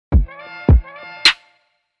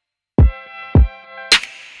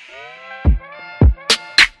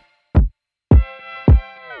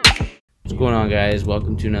What's going on, guys?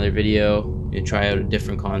 Welcome to another video. I'm gonna try out a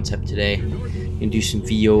different concept today and do some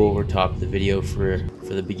VO over top of the video for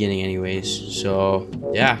the beginning anyways. So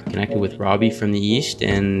yeah, connected with Robbie from the east,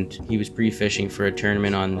 and he was pre-fishing for a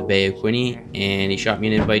tournament on the Bay of Quinte, and he shot me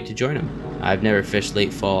an invite to join him. I've never fished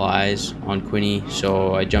late fall eyes on Quinte,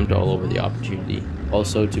 so I jumped all over the opportunity.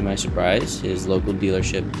 Also, to my surprise, his local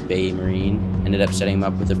dealership, Bay Marine, ended up setting him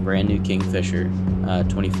up with a brand new Kingfisher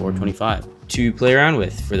 24-25 to play around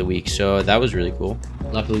with for the week, so that was really cool.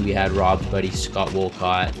 Luckily, we had Rob's buddy Scott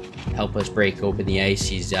Wolcott help us break open the ice.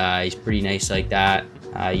 He's pretty nice like that.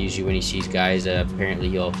 Usually when he sees guys, apparently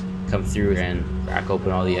he'll come through and crack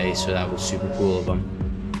open all the ice, so that was super cool of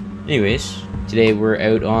him. Anyways, today we're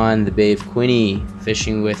out on the Bay of Quinte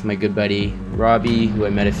fishing with my good buddy Robbie, who I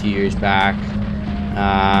met a few years back.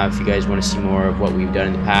 If you guys want to see more of what we've done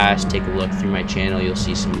in the past, take a look through my channel. You'll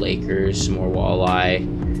see some Lakers, some more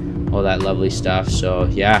walleye, all that lovely stuff. So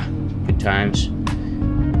yeah, good times.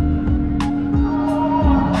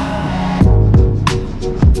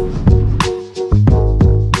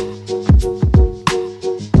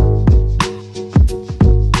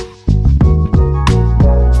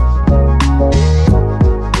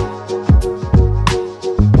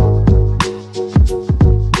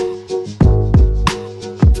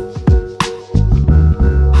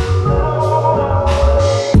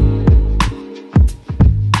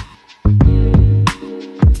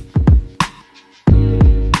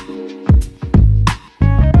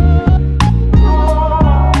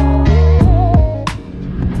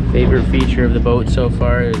 Favorite feature of the boat so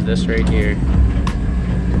far is this right here.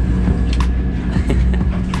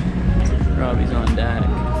 Robbie's on deck.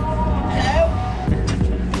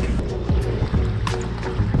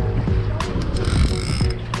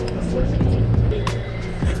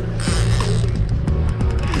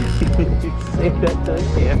 Say that to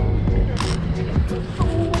him.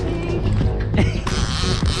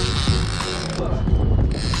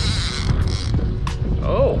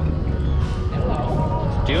 Oh.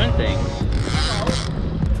 Doing things.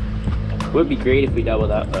 Would be great if we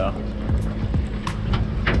doubled up though.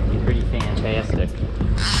 Be pretty fantastic.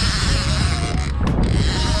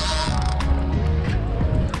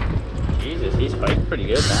 Jesus, he's fighting pretty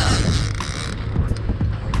good now.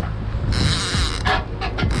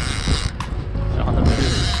 He's on the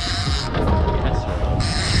move. Yes, sir.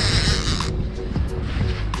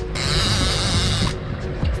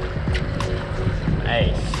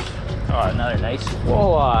 Nice. Oh, another nice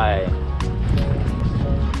walleye.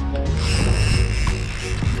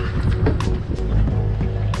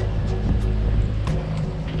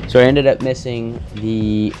 So I ended up missing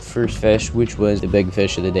the first fish, which was the big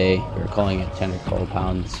fish of the day. We were calling it 10 or 12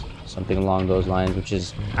 pounds, something along those lines, which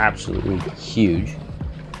is absolutely huge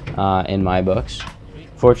in my books.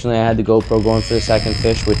 Fortunately, I had the GoPro going for the second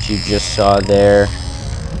fish, which you just saw there.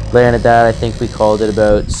 Landed that, I think we called it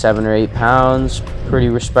about 7 or 8 pounds. Pretty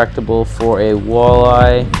respectable for a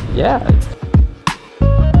walleye. Yeah.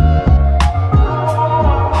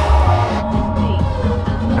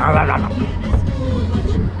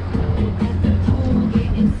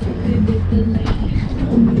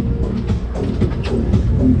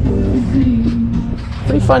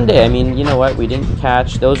 Pretty fun day. I mean, you know what? We didn't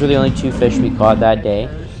catch. Those were the only 2 fish we caught that day.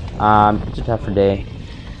 It's a tougher day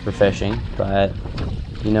for fishing, but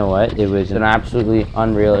you know what? It was an absolutely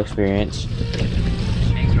unreal experience.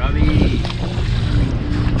 Thanks, Robbie.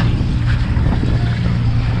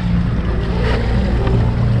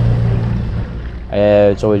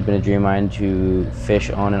 It's always been a dream of mine to fish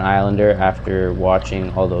on an islander after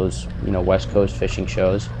watching all those, West Coast fishing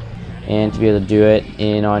shows, and to be able to do it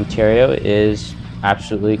in Ontario is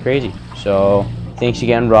absolutely crazy. So thanks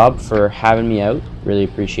again, Rob, for having me out. Really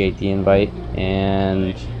appreciate the invite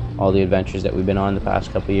and all the adventures that we've been on the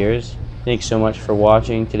past couple years. Thanks so much for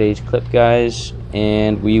watching today's clip, guys,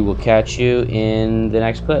 and we will catch you in the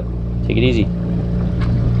next clip. Take it easy.